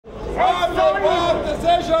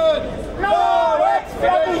decision! No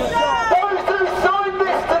extradition! Those who signed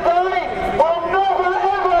this today will never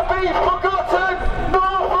ever be forgotten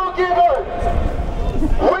nor forgiven.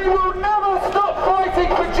 We will never stop fighting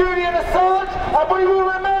for Julian Assange, and we will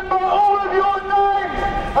remember all of your names.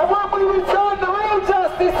 And when we return the real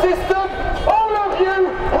justice system, all of you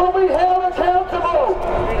will be held accountable.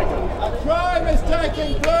 A crime is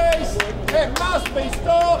taking place. It must be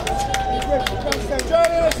stopped.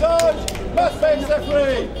 Julian Assange must be set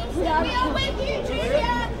free. We are with you,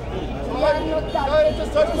 Julian! No,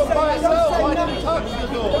 just open it by itself. I didn't touch the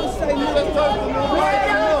door. Just open it by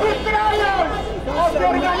itself. The trial of the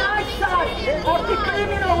organizers of the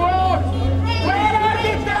criminal world. Where are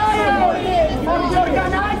the trials of the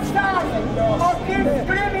organizers of this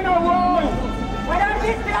criminal world? Where are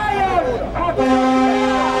the trials of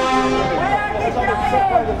Where are the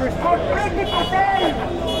trials of Priti Patel?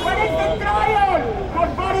 Where is the trial for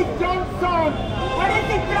Boris Johnson? Where is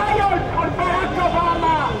the trial for Barack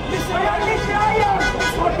Obama? Where are the trials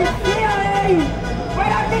for the CIA?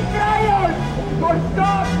 Where are the trials for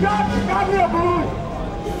George W. Bush?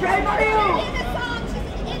 Shame on you!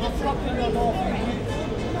 Obstructing the law.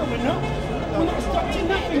 No, we're not. We're not obstructing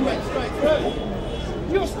nothing. Went straight through.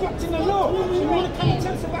 You're obstructing the law. So you want to come and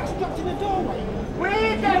tell us about obstructing the doorway? We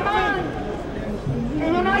demand the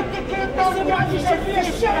United Kingdom justice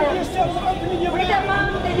system. We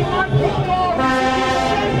demand the United Court.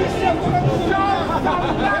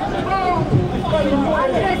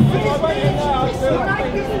 And resist the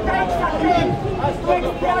United States attempt to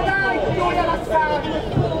extradite Julian Assange.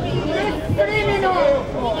 This criminal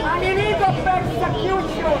and illegal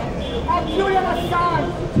persecution of Julian Assange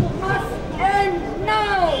must end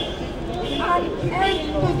now and end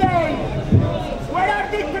today. Where are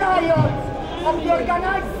the trials of the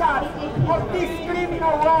organizers of this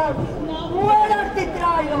criminal world? Where are the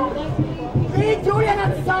trials? Free Julian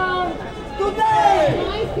Assange today!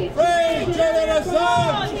 Free Julian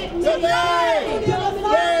Assange today!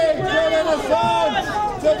 Free Julian Assange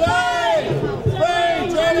today! Free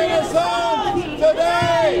Julian Assange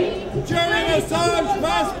today! Julian Assange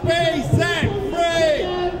must be set free!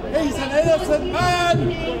 He's an innocent man!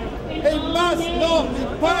 He must not be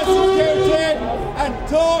persecuted and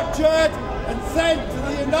tortured and sent to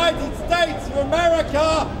the United States of America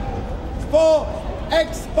for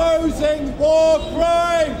exposing war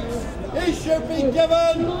crimes. He should be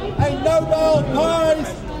given a Nobel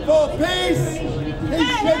Prize for peace. He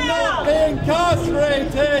should not be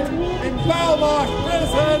incarcerated in Belmarsh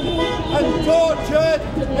Prison and tortured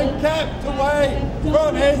and kept away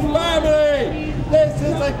from his family. This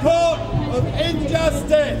is a court of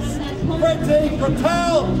injustice. Priti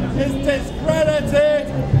Patel is discredited.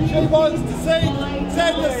 She wants to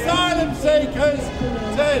send asylum seekers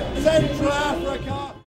to Central Africa.